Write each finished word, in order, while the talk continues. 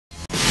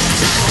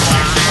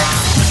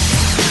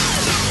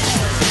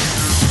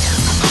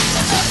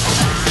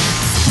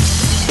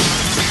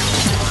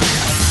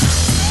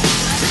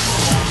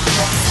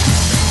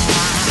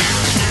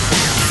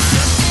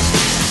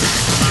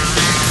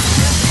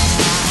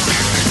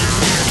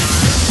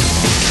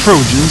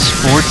Trojan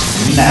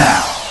Sports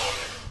Now.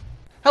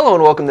 Hello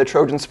and welcome to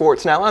Trojan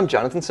Sports Now. I'm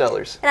Jonathan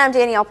Sellers. And I'm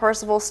Danielle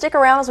Percival. Stick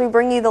around as we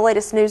bring you the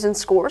latest news and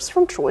scores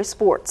from Troy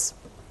Sports.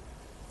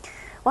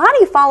 Well, how do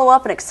you follow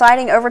up an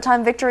exciting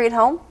overtime victory at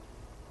home?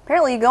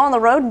 Apparently you go on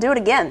the road and do it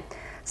again.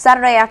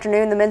 Saturday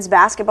afternoon, the men's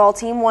basketball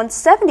team won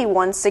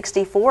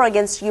 71-64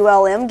 against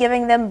ULM,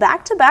 giving them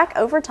back-to-back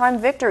overtime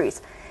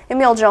victories.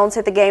 Emil Jones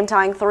hit the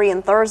game-tying three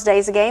in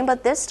Thursday's game,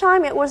 but this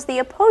time it was the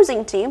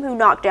opposing team who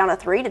knocked down a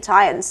three to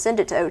tie it and send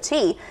it to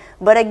OT.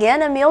 But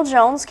again, Emil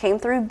Jones came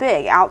through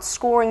big,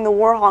 outscoring the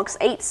Warhawks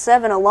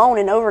 8-7 alone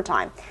in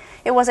overtime.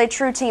 It was a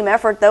true team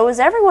effort, though, as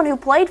everyone who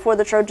played for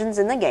the Trojans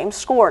in the game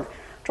scored.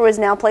 Troy has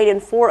now played in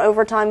 4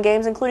 overtime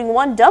games, including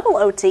 1 double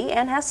OT,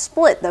 and has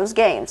split those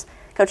games.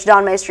 Coach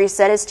Don Maestri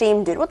said his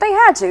team did what they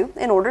had to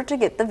in order to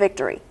get the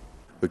victory.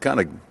 We kind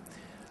of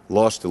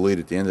lost the lead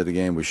at the end of the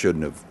game. We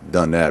shouldn't have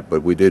done that,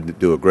 but we did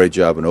do a great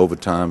job in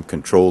overtime,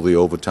 control the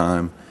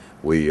overtime.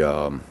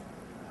 Emil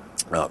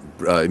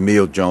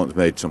Jones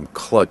made some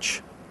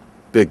clutch,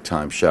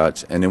 big-time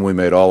shots, and then we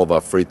made all of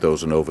our free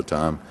throws in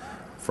overtime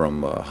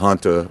from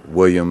Hunter,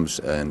 Williams,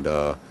 and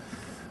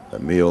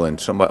Emil and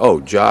somebody. Oh,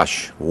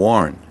 Josh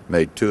Warren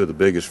made 2 of the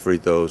biggest free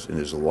throws in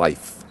his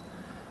life.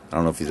 I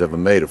don't know if he's ever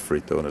made a free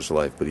throw in his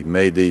life, but he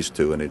made these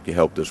 2, and it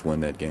helped us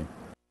win that game.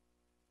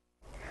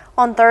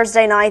 On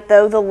Thursday night,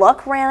 though, the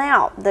luck ran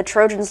out. The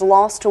Trojans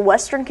lost to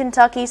Western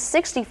Kentucky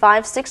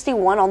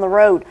 65-61 on the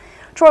road.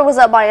 Troy was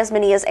up by as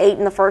many as 8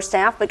 in the first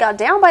half, but got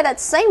down by that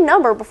same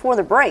number before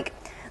the break.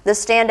 The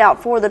standout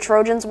for the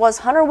Trojans was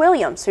Hunter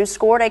Williams, who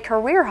scored a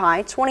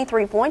career-high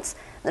 23 points.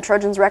 The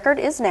Trojans' record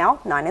is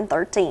now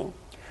 9-13.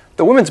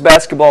 The women's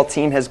basketball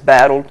team has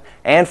battled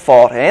and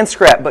fought and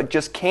scrapped, but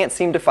just can't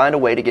seem to find a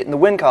way to get in the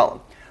win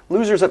column.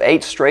 Losers of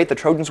 8 straight, the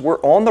Trojans were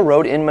on the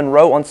road in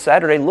Monroe on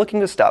Saturday looking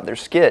to stop their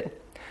skid.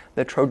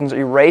 The Trojans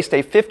erased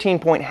a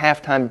 15-point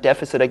halftime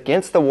deficit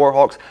against the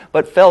Warhawks,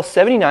 but fell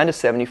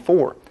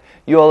 79-74.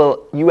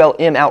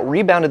 ULM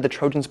out-rebounded the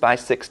Trojans by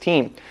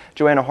 16.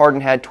 Joanna Harden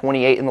had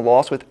 28 in the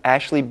loss, with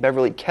Ashley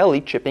Beverly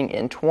Kelly chipping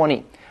in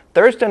 20.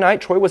 Thursday night,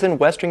 Troy was in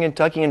Western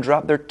Kentucky and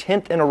dropped their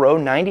 10th in a row,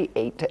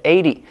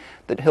 98-80.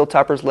 The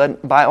Hilltoppers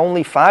led by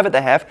only 5 at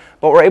the half,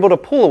 but were able to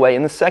pull away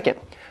in the second.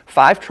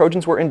 5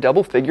 Trojans were in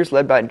double figures,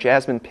 led by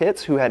Jasmine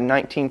Pitts, who had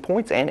 19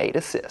 points and 8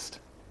 assists.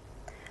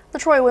 The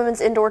Troy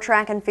women's indoor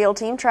track and field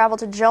team traveled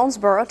to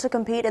Jonesboro to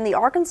compete in the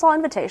Arkansas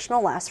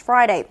Invitational last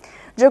Friday.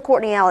 Jo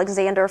Courtney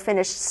Alexander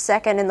finished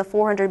second in the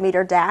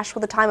 400-meter dash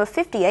with a time of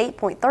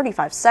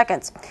 58.35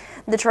 seconds.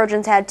 The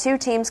Trojans had 2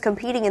 teams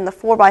competing in the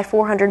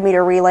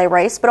 4x400-meter relay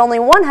race, but only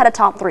one had a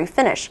top 3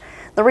 finish.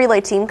 The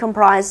relay team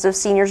comprised of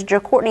seniors Jo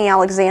Courtney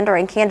Alexander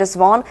and Candace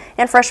Vaughn,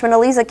 and freshmen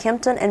Eliza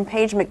Kempton and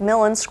Paige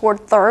McMillan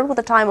scored third with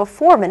a time of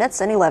 4 minutes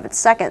and 11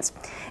 seconds.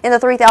 In the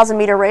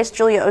 3,000-meter race,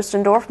 Julia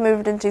Ostendorf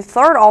moved into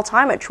third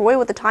all-time at Troy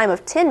with a time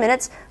of 10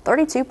 minutes,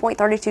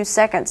 32.32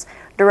 seconds.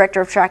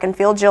 Director of Track and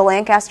Field Jill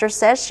Lancaster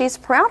says she's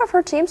proud of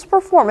her team's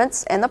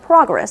performance and the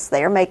progress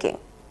they are making.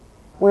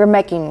 We're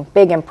making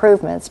big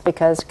improvements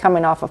because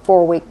coming off a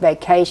 4-week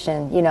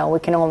vacation, we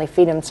can only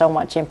feed them so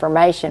much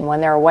information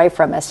when they're away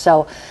from us.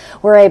 So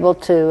we're able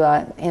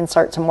to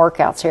insert some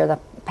workouts here the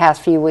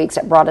past few weeks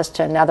that brought us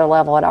to another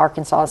level at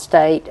Arkansas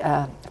State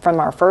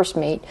from our first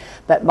meet.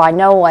 But by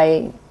no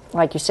way,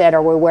 like you said,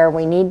 are we where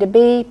we need to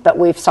be, but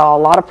we've saw a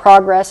lot of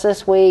progress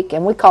this week,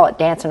 and we call it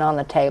dancing on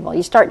the table.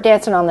 You start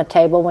dancing on the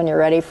table when you're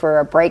ready for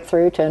a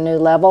breakthrough to a new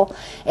level,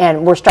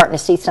 and we're starting to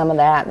see some of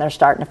that, and they're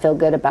starting to feel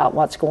good about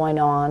what's going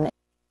on.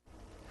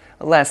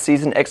 Last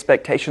season,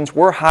 expectations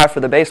were high for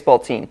the baseball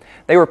team.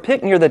 They were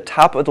picked near the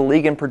top of the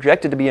league and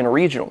projected to be in a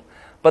regional.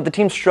 But the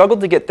team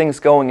struggled to get things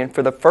going, and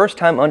for the first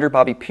time under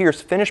Bobby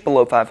Pierce, finished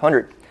below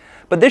 500.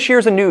 But this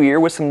year's a new year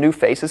with some new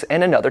faces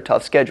and another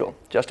tough schedule.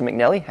 Justin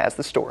McNelly has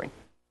the story.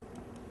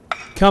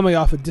 Coming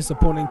off a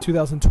disappointing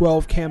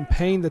 2012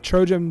 campaign, the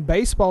Trojan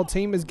baseball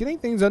team is getting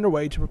things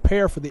underway to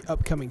prepare for the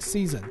upcoming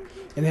season.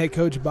 And head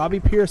coach Bobby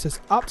Pierce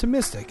is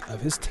optimistic of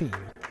his team.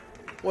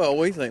 Well,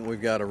 we think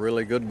we've got a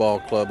really good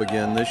ball club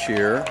again this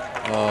year.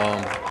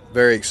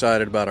 Very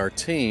excited about our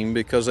team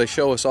because they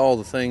show us all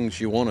the things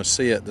you want to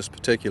see at this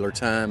particular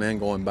time and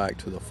going back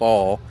to the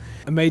fall.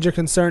 A major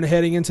concern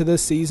heading into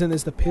this season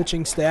is the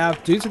pitching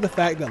staff due to the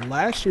fact that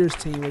last year's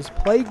team was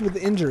plagued with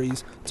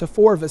injuries to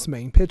 4 of its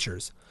main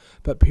pitchers.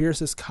 But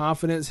Pierce is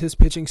confident his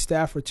pitching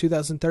staff for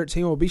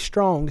 2013 will be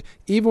strong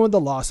even with the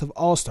loss of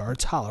all-star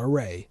Tyler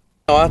Ray.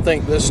 I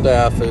think this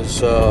staff is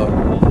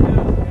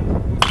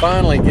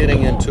finally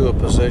getting into a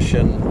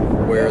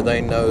position where they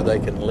know they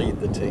can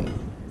lead the team.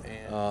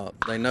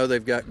 They know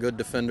they've got good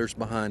defenders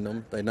behind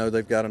them. They know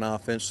they've got an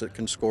offense that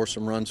can score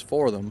some runs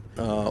for them.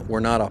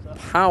 We're not a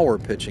power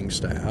pitching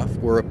staff.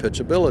 We're a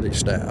pitchability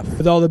staff.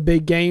 With all the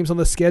big games on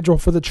the schedule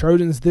for the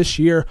Trojans this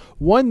year,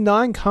 one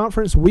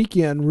non-conference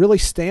weekend really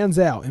stands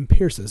out in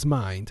Pierce's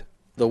mind.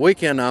 The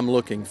weekend I'm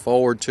looking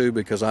forward to,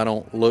 because I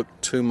don't look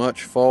too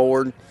much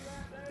forward,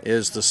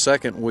 is the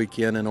second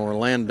weekend in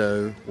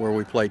Orlando where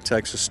we play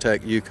Texas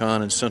Tech,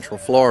 UConn, and Central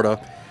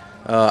Florida.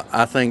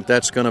 I think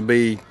that's going to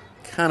be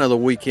kind of the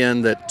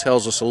weekend that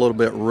tells us a little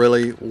bit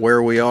really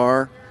where we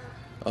are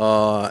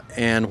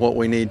and what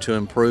we need to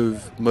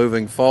improve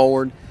moving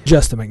forward.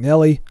 Justin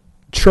McNelly,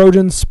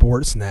 Trojan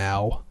Sports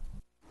Now.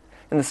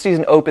 And the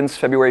season opens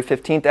February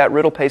 15th at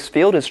Riddle Pace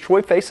Field as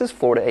Troy faces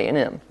Florida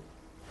A&M.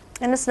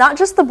 And it's not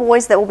just the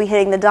boys that will be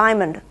hitting the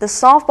diamond. The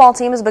softball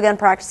team has begun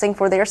practicing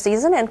for their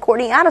season, and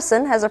Courtney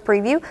Addison has a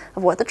preview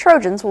of what the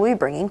Trojans will be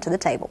bringing to the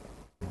table.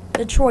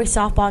 The Troy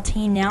softball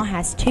team now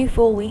has 2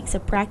 full weeks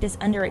of practice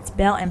under its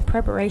belt in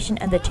preparation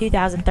of the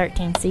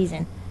 2013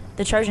 season.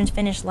 The Trojans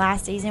finished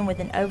last season with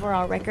an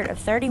overall record of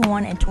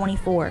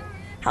 31-24.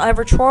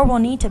 However, Troy will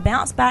need to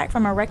bounce back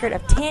from a record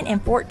of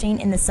 10-14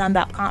 in the Sun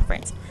Belt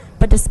Conference.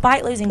 But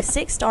despite losing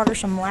 6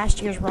 starters from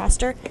last year's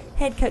roster,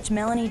 head coach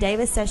Melanie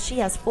Davis says she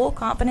has full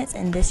confidence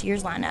in this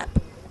year's lineup.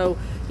 So,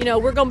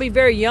 we're going to be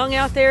very young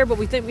out there, but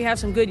we think we have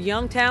some good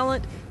young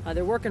talent.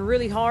 They're working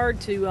really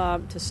hard to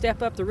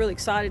step up. They're really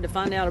excited to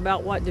find out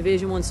about what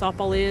Division I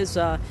softball is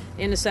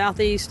in the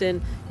Southeast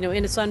and,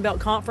 in the Sun Belt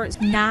Conference.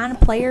 9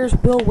 players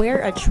will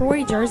wear a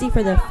Troy jersey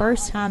for the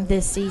first time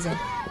this season,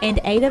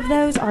 and 8 of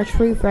those are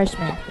true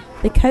freshmen.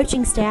 The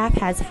coaching staff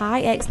has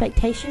high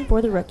expectation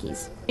for the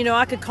rookies.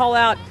 I could call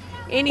out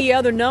any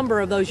other number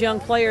of those young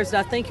players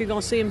that I think you're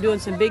going to see them doing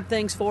some big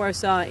things for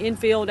us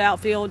infield,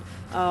 outfield,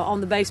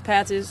 on the base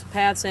paths,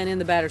 and in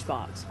the batter's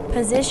box.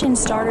 Position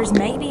starters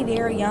may be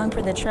very young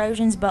for the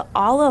Trojans, but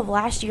all of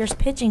last year's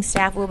pitching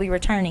staff will be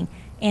returning,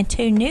 and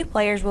 2 new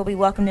players will be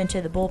welcomed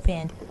into the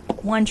bullpen.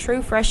 1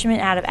 true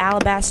freshman out of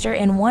Alabaster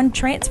and 1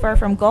 transfer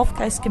from Gulf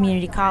Coast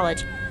Community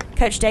College.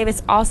 Coach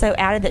Davis also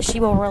added that she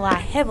will rely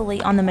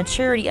heavily on the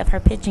maturity of her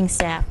pitching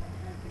staff.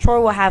 Troy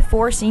will have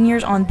 4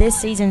 seniors on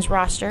this season's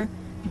roster.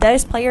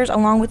 Those players,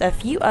 along with a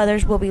few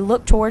others, will be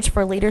looked towards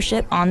for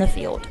leadership on the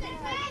field.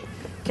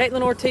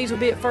 Caitlin Ortiz will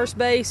be at first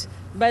base.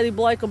 Bailey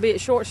Blake will be at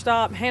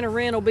shortstop. Hannah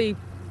Wren will be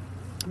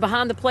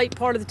behind the plate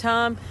part of the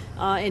time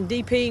and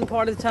DPing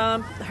part of the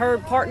time. Her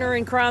partner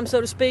in crime,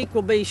 so to speak,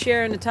 will be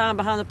sharing the time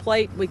behind the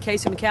plate with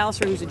Casey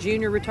McAllister, who's a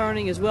junior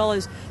returning, as well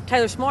as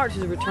Taylor Smart,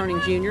 who's a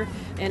returning junior.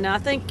 And I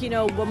think,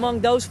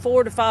 among those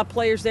 4 to 5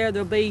 players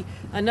there'll be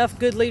enough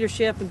good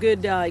leadership and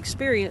good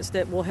experience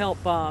that will help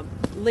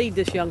lead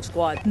this young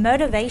squad.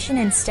 Motivation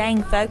and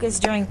staying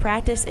focused during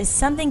practice is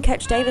something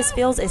Coach Davis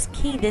feels is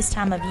key this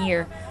time of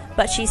year.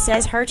 But she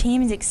says her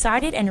team is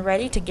excited and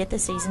ready to get the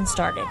season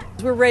started.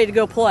 We're ready to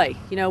go play.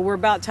 We're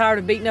about tired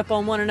of beating up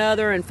on one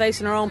another and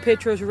facing our own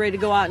pitchers. We're ready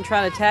to go out and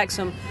try to attack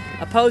some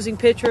opposing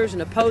pitchers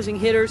and opposing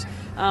hitters.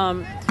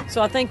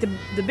 So I think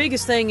the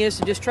biggest thing is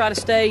to just try to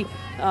stay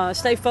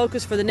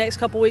focused for the next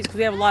couple weeks because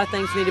we have a lot of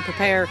things we need to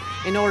prepare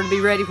in order to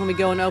be ready when we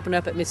go and open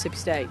up at Mississippi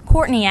State.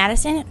 Courtney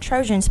Addison,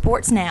 Trojan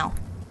Sports Now.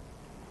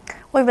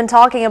 We've been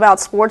talking about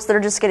sports that are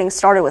just getting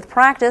started with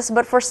practice,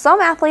 but for some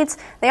athletes,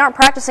 they aren't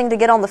practicing to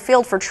get on the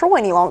field for Troy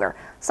any longer.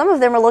 Some of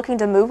them are looking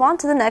to move on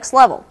to the next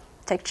level.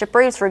 Take Chip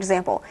Reeves, for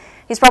example.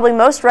 He's probably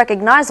most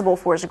recognizable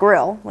for his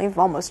grill. We've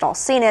almost all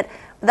seen it,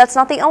 but that's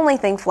not the only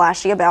thing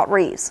flashy about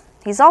Reeves.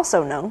 He's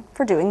also known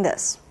for doing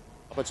this.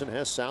 Robinson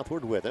has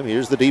Southward with him.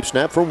 Here's the deep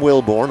snap from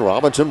Wilborn.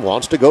 Robinson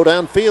wants to go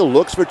downfield,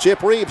 looks for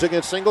Chip Reeves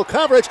against single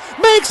coverage,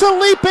 makes a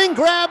leaping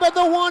grab at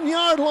the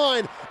 1-yard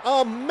line.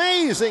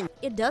 Amazing.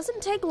 It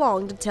doesn't take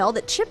long to tell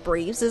that Chip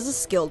Reeves is a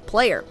skilled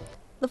player.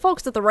 The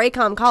folks at the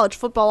Raycom College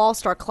Football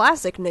All-Star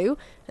Classic knew,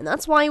 and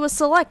that's why he was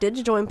selected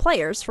to join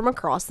players from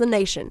across the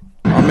nation.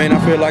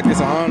 I feel like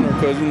it's an honor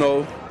because,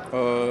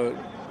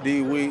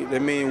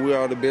 we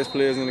are the best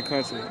players in the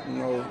country,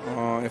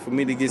 and for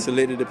me to get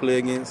selected to play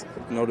against,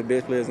 the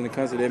best players in the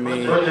country, it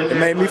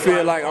made me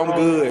feel like I'm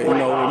good,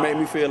 it made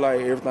me feel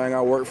like everything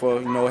I work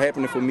for,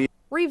 happening for me.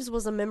 Reeves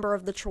was a member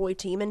of the Troy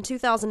team in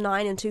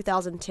 2009 and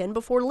 2010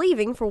 before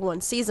leaving for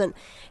 1 season.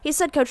 He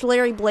said Coach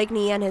Larry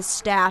Blakeney and his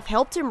staff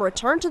helped him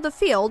return to the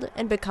field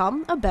and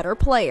become a better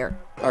player.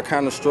 I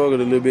kind of struggled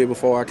a little bit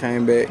before I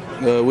came back,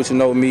 which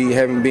me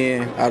having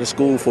been out of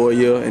school for a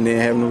year and then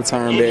having to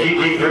return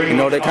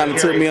back. They kind of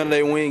took me under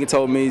their wing and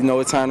told me,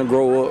 it's time to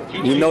grow up.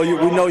 We know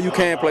you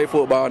can play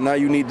football. Now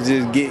you need to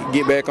just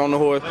get back on the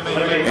horse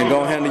and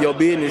go handle your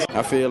business.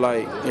 I feel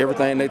like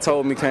everything they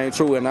told me came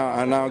true, and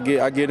I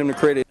give them the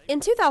credit. In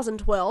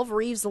 2012,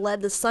 Reeves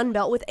led the Sun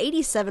Belt with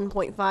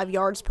 87.5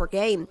 yards per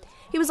game.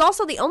 He was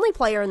also the only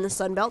player in the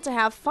Sun Belt to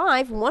have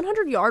 5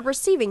 100-yard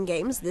receiving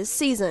games this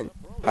season.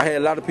 I had a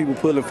lot of people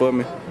pulling for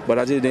me, but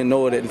I just didn't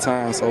know it at the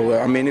time. So,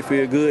 it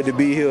feels good to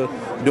be here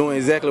doing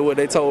exactly what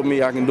they told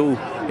me I can do,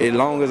 as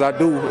long as I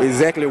do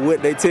exactly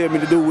what they tell me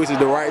to do, which is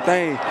the right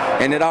thing,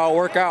 and it all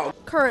work out.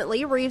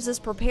 Currently, Reeves is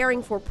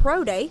preparing for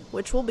Pro Day,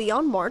 which will be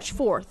on March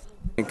 4th.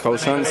 And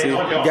Coach Huntsy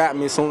got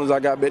me as soon as I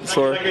got back to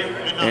Troy,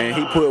 and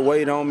he put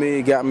weight on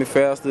me, got me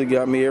faster,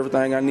 got me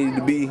everything I needed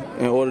to be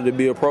in order to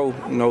be a pro.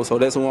 So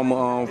that's what I'm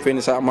going to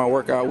finish out my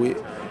workout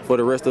with for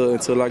the rest of it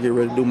until I get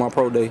ready to do my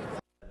Pro Day.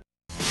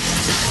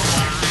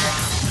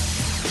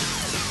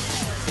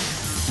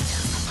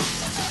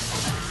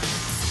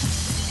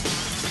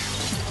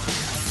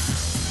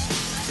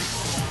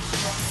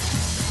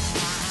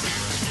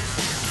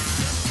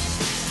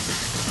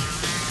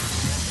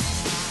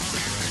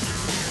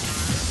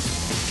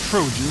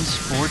 Trojan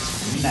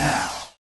Sports Now.